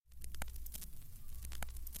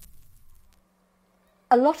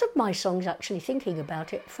A lot of my songs, actually thinking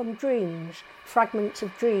about it, from dreams, fragments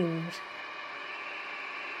of dreams.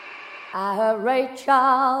 I heard Ray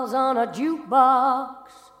Charles on a jukebox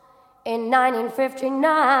in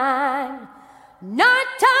 1959.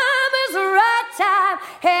 Nighttime is the right time,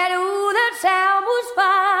 and ooh, that sound was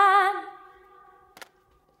fine.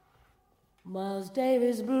 Miles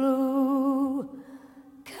Davis blue,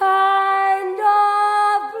 kind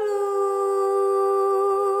of blue,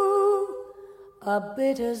 a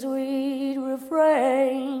bittersweet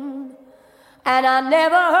refrain. And I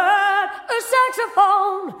never heard a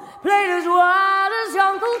saxophone played as wild as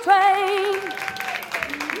Uncle Train.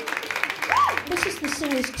 This is the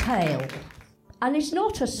singer's tale, and it's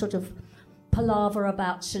not a sort of palaver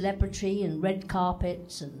about celebrity and red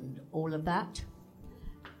carpets and all of that.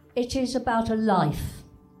 It is about a life.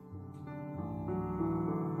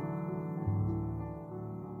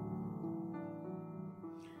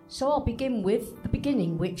 So I'll begin with the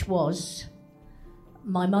beginning, which was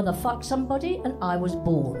my mother fucked somebody and I was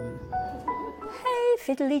born. Hey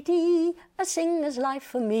fiddly-dee, a singer's life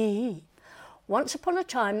for me. Once upon a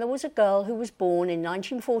time there was a girl who was born in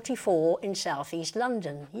 1944 in southeast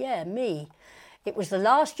London. Yeah, me. It was the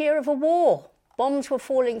last year of a war. Bombs were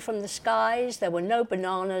falling from the skies, there were no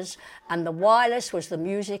bananas, and the wireless was the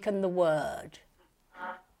music and the word.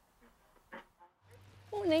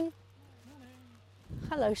 Morning.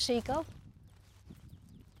 Hello, seagull.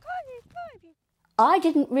 I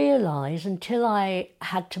didn't realise until I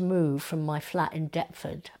had to move from my flat in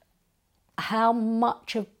Deptford how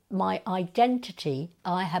much of my identity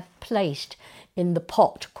I had placed in the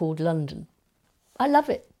pot called London. I love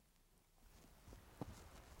it.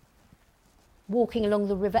 Walking along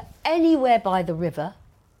the river, anywhere by the river,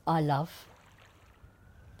 I love.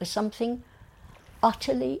 There's something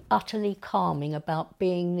utterly, utterly calming about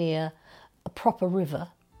being near a proper river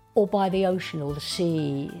or by the ocean or the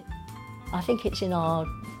sea. I think it's in our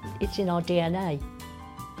DNA.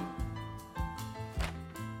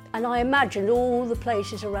 And I imagined all the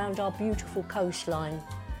places around our beautiful coastline,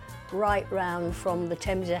 right round from the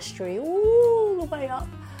Thames Estuary, all the way up,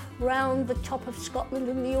 round the top of Scotland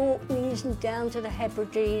and the Orkneys and down to the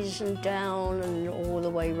Hebrides and down and all the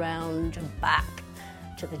way round and back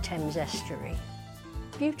to the Thames Estuary.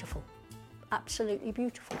 Beautiful, absolutely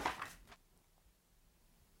beautiful.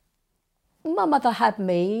 My mother had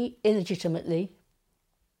me illegitimately.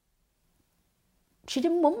 She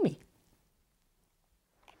didn't want me.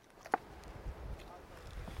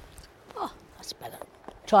 Oh, that's better.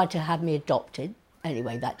 Tried to have me adopted.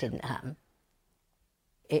 Anyway, that didn't happen.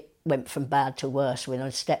 It went from bad to worse when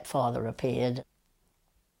a stepfather appeared.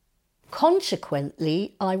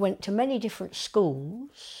 Consequently, I went to many different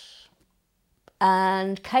schools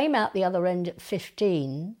and came out the other end at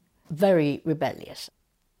 15, very rebellious.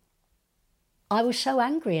 I was so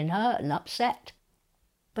angry and hurt and upset,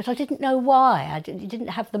 but I didn't know why. I didn't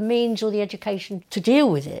have the means or the education to deal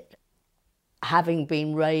with it. Having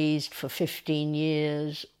been raised for 15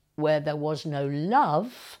 years where there was no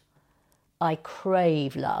love, I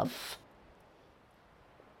crave love.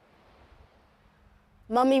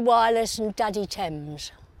 Mummy Wireless and Daddy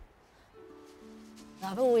Thames.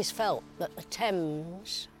 I've always felt that the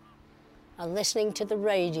Thames and listening to the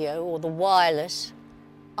radio or the wireless,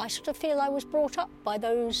 I sort of feel I was brought up by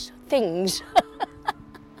those things.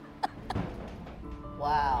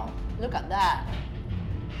 Wow, look at that.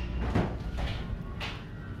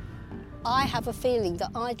 I have a feeling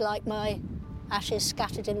that I'd like my ashes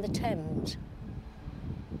scattered in the Thames.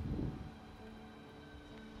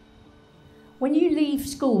 When you leave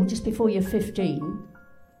school just before you're 15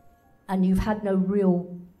 and you've had no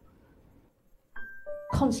real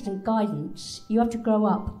constant guidance, you have to grow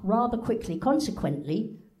up rather quickly.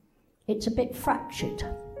 Consequently, it's a bit fractured,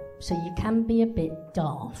 so you can be a bit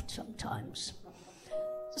daft sometimes.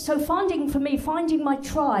 So finding my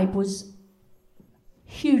tribe was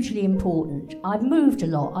hugely important. I've moved a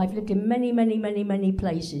lot. I've lived in many, many, many, many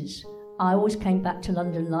places. I always came back to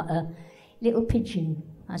London like a little pigeon,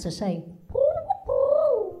 as I say.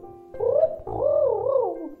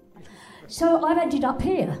 So I've ended up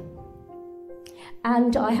here.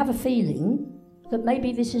 And I have a feeling that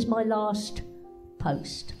maybe this is my last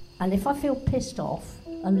post. And if I feel pissed off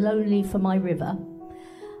and lonely for my river,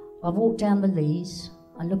 I walk down the Leas,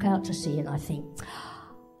 I look out to sea and I think,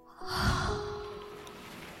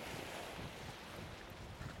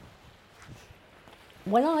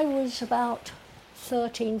 When I was about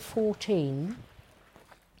 13, 14,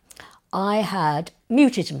 I had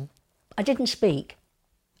mutism. I didn't speak.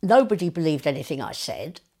 Nobody believed anything I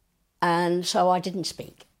said, and so I didn't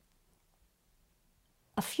speak.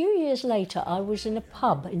 A few years later, I was in a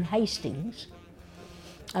pub in Hastings,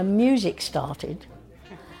 and music started.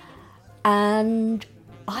 And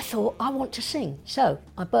I thought, I want to sing. So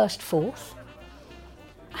I burst forth,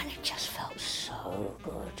 and it just felt so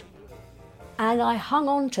good. And I hung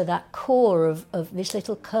on to that core of this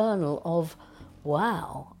little kernel of,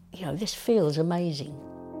 wow, this feels amazing.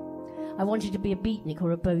 I wanted to be a beatnik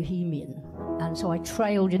or a bohemian, and so I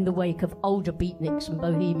trailed in the wake of older beatniks and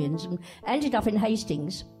bohemians and ended up in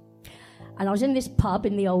Hastings. And I was in this pub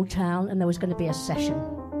in the old town, and there was going to be a session.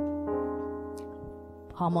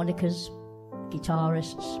 Harmonicas,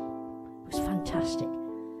 guitarists. It was fantastic.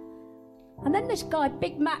 And then this guy,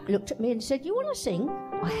 Big Mac, looked at me and said, "You want to sing?"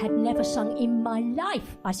 I had never sung in my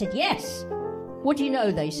life. I said, "Yes." "What do you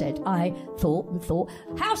know?" they said. I thought and thought.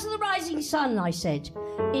 "House of the Rising Sun," I said.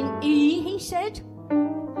 "In E," he said.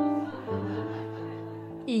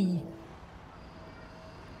 E.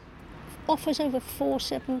 Offers over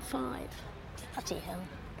 475. Bloody hell.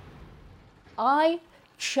 I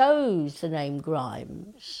chose the name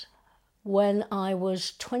Grimes when I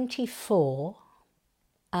was 24,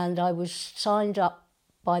 and I was signed up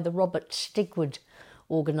by the Robert Stigwood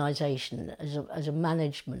organisation as a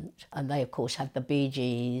management, and they of course had the Bee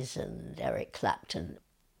Gees and Eric Clapton.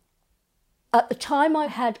 At the time I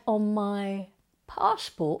had on my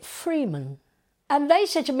passport Freeman, and they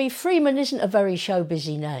said to me, "Freeman isn't a very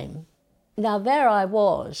show-busy name." Now there I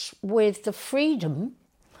was with the freedom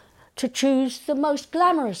to choose the most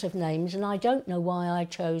glamorous of names, and I don't know why I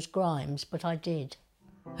chose Grimes, but I did.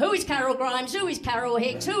 Who is Carol Grimes? Who is Carol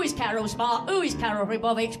Hicks? Who is Carol Smart? Who is Carol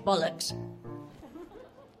Hribovich? Bollocks.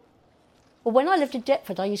 Well, when I lived in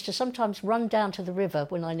Deptford, I used to sometimes run down to the river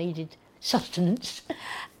when I needed sustenance,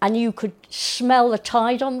 and you could smell the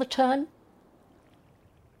tide on the turn,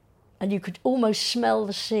 and you could almost smell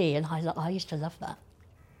the sea, and I used to love that.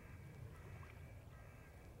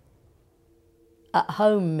 At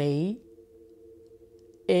home me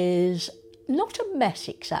is not a mess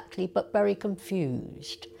exactly, but very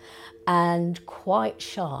confused and quite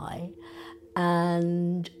shy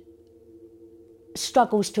and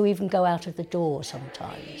struggles to even go out of the door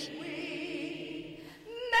sometimes. Merrily,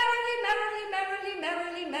 merrily, merrily,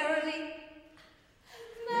 merrily, merrily.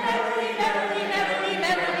 Merrily, merrily, merrily,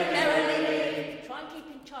 merrily, merrily. Try and keep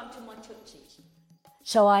in time to my tootsies.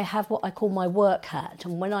 So I have what I call my work hat,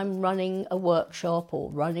 and when I'm running a workshop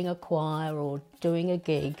or running a choir or doing a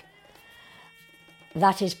gig,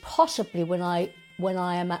 that is possibly when I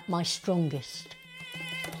am at my strongest.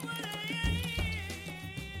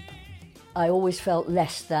 I always felt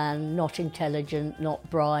less than, not intelligent, not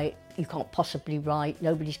bright, you can't possibly write,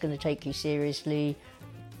 nobody's going to take you seriously.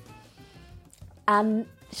 And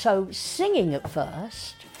so singing at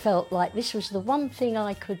first felt like this was the one thing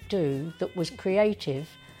I could do that was creative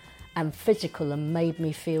and physical and made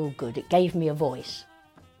me feel good. It gave me a voice.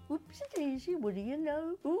 Whoopsie-daisy, what do you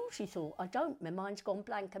know? Ooh, she thought, I don't, my mind's gone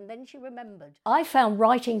blank, and then she remembered. I found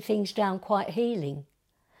writing things down quite healing,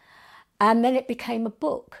 and then it became a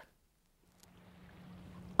book.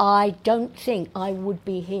 I don't think I would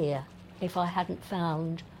be here if I hadn't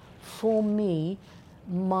found, for me,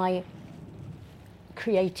 my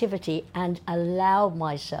creativity and allowed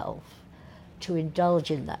myself to indulge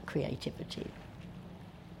in that creativity.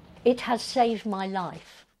 It has saved my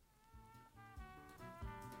life.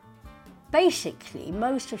 Basically,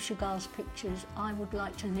 most of Chagall's pictures, I would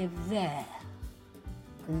like to live there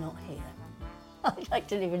and not here. I'd like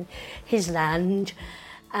to live in his land.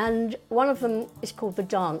 And one of them is called The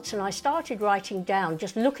Dance, and I started writing down,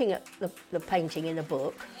 just looking at the painting in a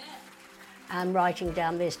book, and writing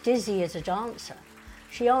down this: dizzy as a dancer.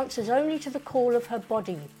 She answers only to the call of her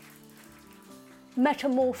body.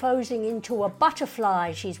 Metamorphosing into a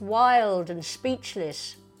butterfly, she's wild and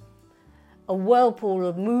speechless. A whirlpool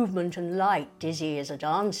of movement and light, dizzy as a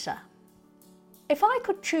dancer. If I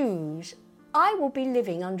could choose, I will be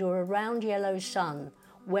living under a round yellow sun,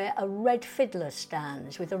 where a red fiddler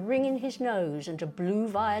stands with a ring in his nose and a blue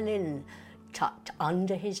violin tucked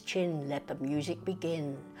under his chin. Let the music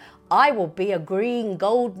begin. I will be a green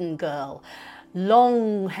golden girl,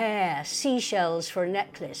 long hair, seashells for a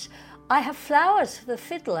necklace. I have flowers for the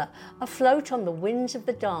fiddler, afloat on the winds of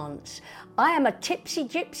the dance. I am a tipsy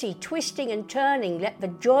gypsy, twisting and turning, let the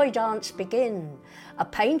joy dance begin. A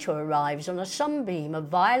painter arrives on a sunbeam, a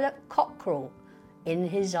violet cockerel in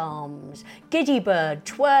his arms. Giddy bird,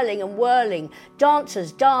 twirling and whirling,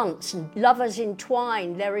 dancers dance and lovers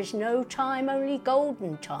entwine. There is no time, only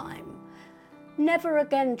golden time. Never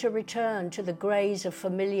again to return to the greys of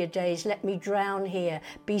familiar days. Let me drown here,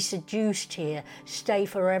 be seduced here, stay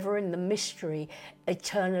forever in the mystery,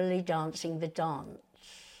 eternally dancing the dance.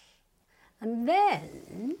 And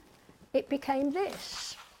then it became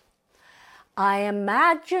this. I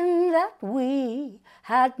imagine that we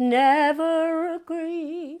had never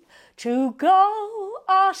agreed to go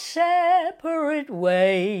our separate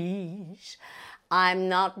ways. I'm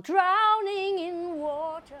not drowning in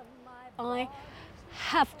water. I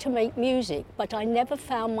have to make music, but I never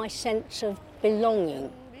found my sense of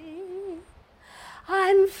belonging.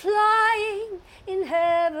 I'm flying in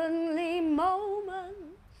heavenly moments.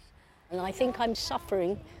 And I think I'm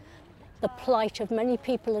suffering the plight of many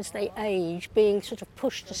people as they age, being sort of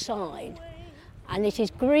pushed aside. And it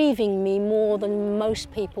is grieving me more than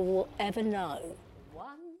most people will ever know.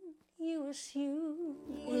 One you assume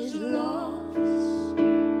is lost.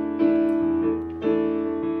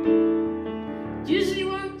 Disney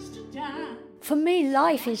wants to die. For me,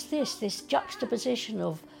 life is this juxtaposition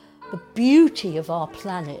of the beauty of our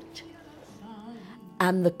planet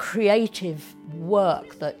and the creative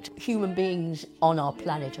work that human beings on our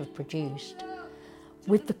planet have produced,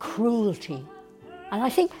 with the cruelty. And I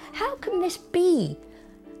think, how can this be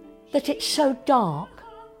that it's so dark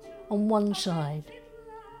on one side,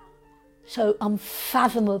 so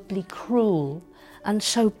unfathomably cruel, and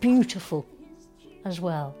so beautiful as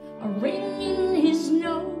well? A ring in his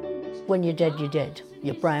nose. When you're dead, you're dead.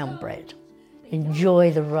 You're brown bread. Enjoy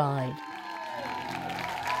the ride.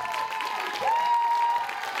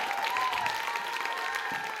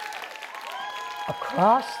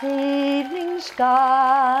 Across the evening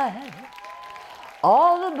sky,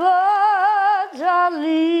 all the birds are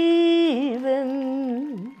leaving,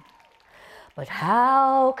 but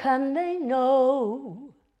how can they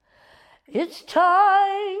know it's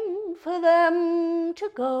time for them to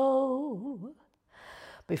go?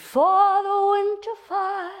 Before the winter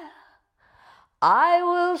fire, I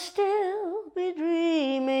will still be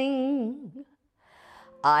dreaming.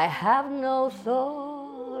 I have no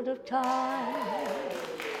thought of time,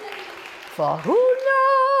 for who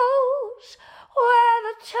knows where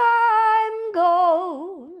the time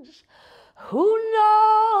goes? Who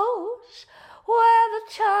knows where the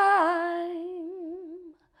time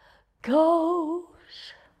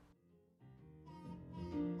goes?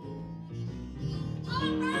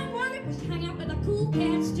 All I wanted was hang out with the cool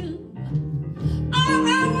cats too. All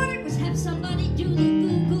I wanted was have somebody do the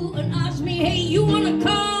goo-goo and ask me, hey, you wanna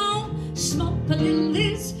come? Smoke a little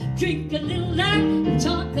this, drink a little that, and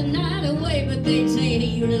talk the night away. But they'd say, hey,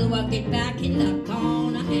 you little one, get back in the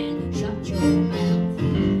corner and shut your mouth.